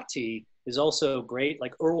even black tea is also great,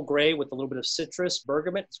 like Earl Grey with a little bit of citrus,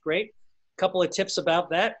 bergamot, it's great. A couple of tips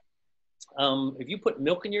about that. If you put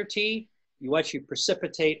milk in your tea, you actually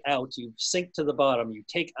precipitate out, you sink to the bottom, you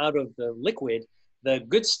take out of the liquid the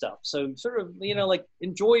good stuff. So sort of, like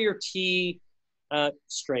enjoy your tea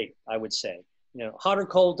straight, I would say. Hot or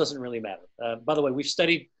cold doesn't really matter. By the way, we've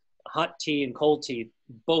studied hot tea and cold tea,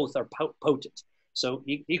 both are potent. So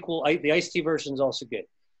equal, the iced tea version is also good.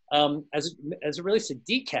 As it relates to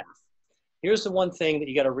decaf, here's the one thing that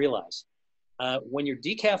you got to realize. When you're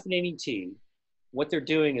decaffeinating tea, what they're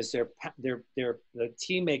doing is the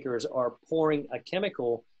tea makers are pouring a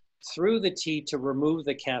chemical through the tea to remove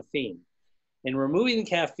the caffeine. In removing the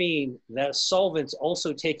caffeine, that solvent's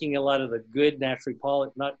also taking a lot of the good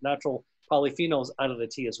natural polyphenols out of the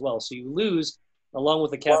tea as well. So you lose, along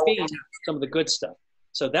with the caffeine, some of the good stuff.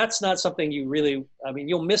 So that's not something you really,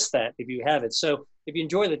 you'll miss that if you have it. So if you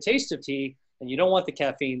enjoy the taste of tea and you don't want the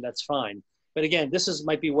caffeine, that's fine. But again,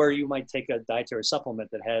 might be where you might take a dietary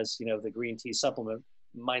supplement that has, the green tea supplement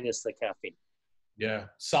minus the caffeine. Yeah,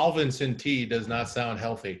 solvents in tea does not sound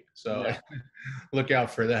healthy. So No. look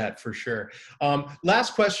out for that for sure.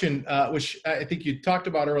 Last question, which I think you talked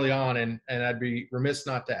about early on, and I'd be remiss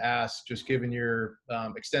not to ask, just given your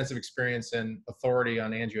extensive experience and authority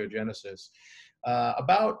on angiogenesis.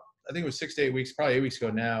 About, I think it was 6 to 8 weeks, probably 8 weeks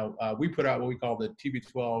ago now, we put out what we call the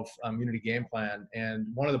TB12 immunity game plan. And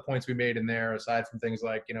one of the points we made in there, aside from things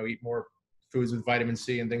like, eat more foods with vitamin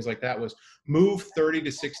C and things like that, was move 30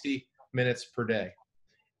 to 60 minutes per day.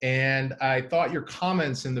 And I thought your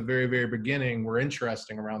comments in the very, very beginning were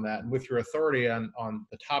interesting around that. And with your authority on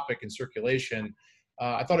the topic and circulation,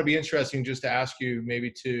 I thought it'd be interesting just to ask you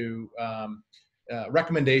maybe to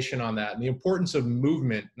recommendation on that and the importance of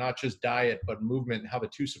movement, not just diet, but movement, and how the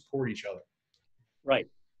two support each other. Right.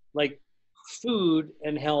 Like food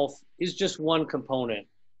and health is just one component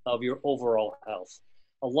of your overall health.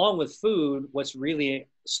 Along with food, what's really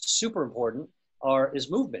super important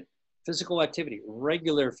is movement, physical activity,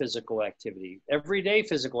 regular physical activity, everyday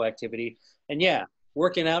physical activity. And yeah,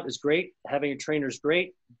 working out is great. Having a trainer is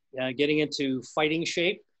great. Getting into fighting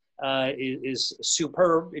shape is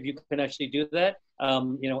superb if you can actually do that.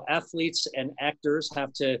 Athletes and actors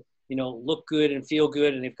have to, look good and feel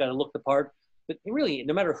good, and they've got to look the part. But really,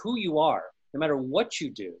 no matter who you are, no matter what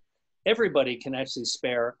you do, everybody can actually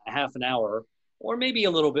spare a half an hour or maybe a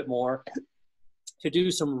little bit more to do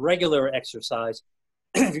some regular exercise.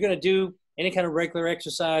 If you're going to do any kind of regular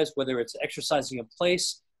exercise, whether it's exercising in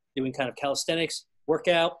place, doing kind of calisthenics,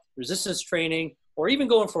 workout, resistance training, or even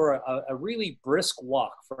going for a really brisk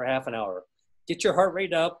walk for a half an hour, get your heart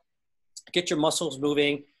rate up, get your muscles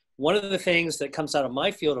moving. One of the things that comes out of my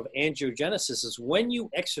field of angiogenesis is when you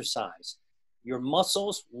exercise, your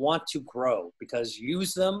muscles want to grow because you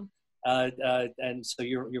use them. And so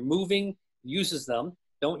you're moving, uses them.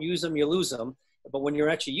 Don't use them, you lose them. But when you're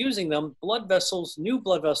actually using them, blood vessels, new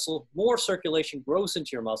blood vessels, more circulation grows into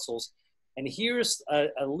your muscles. And here's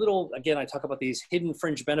a little, again, I talk about these hidden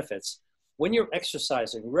fringe benefits. When you're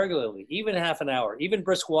exercising regularly, even half an hour, even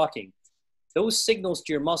brisk walking, those signals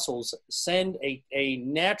to your muscles send a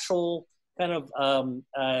natural kind of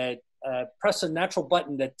press a natural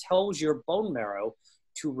button that tells your bone marrow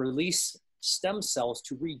to release stem cells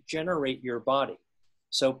to regenerate your body.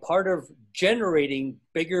 So part of generating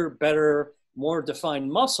bigger, better, more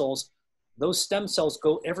defined muscles, those stem cells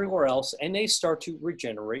go everywhere else and they start to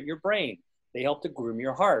regenerate your brain. They help to groom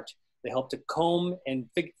your heart. They help to comb and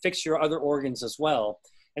fix your other organs as well.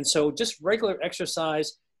 And so just regular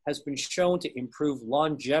exercise has been shown to improve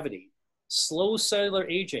longevity, slow cellular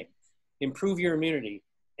aging, improve your immunity,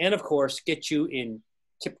 and of course, get you in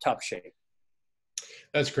tip-top shape.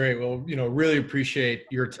 That's great. Well, really appreciate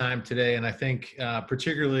your time today. And I think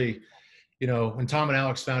particularly, when Tom and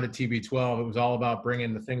Alex founded TB12, it was all about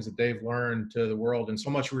bringing the things that they've learned to the world. And so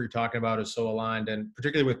much of what you're talking about is so aligned. And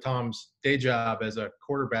particularly with Tom's day job as a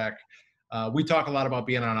quarterback, we talk a lot about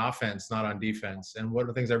being on offense, not on defense. And one of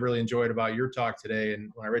the things I really enjoyed about your talk today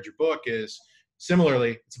and when I read your book is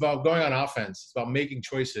similarly, it's about going on offense. It's about making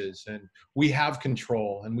choices, and we have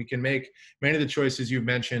control, and we can make many of the choices you've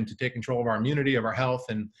mentioned to take control of our immunity, of our health.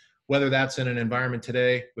 And whether that's in an environment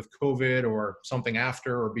today with COVID or something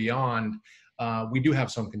after or beyond, we do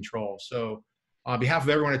have some control. So on behalf of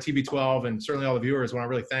everyone at TB12 and certainly all the viewers, I want to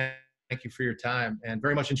really thank you for your time and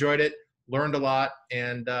very much enjoyed it, learned a lot,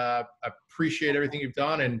 and appreciate everything you've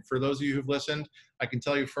done. And for those of you who've listened, I can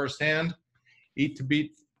tell you firsthand, Eat to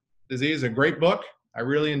Beat Disease, a great book. I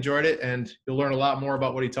really enjoyed it, and you'll learn a lot more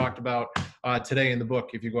about what he talked about today in the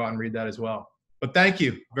book if you go out and read that as well. But thank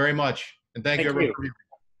you very much, and thank you everyone for being here.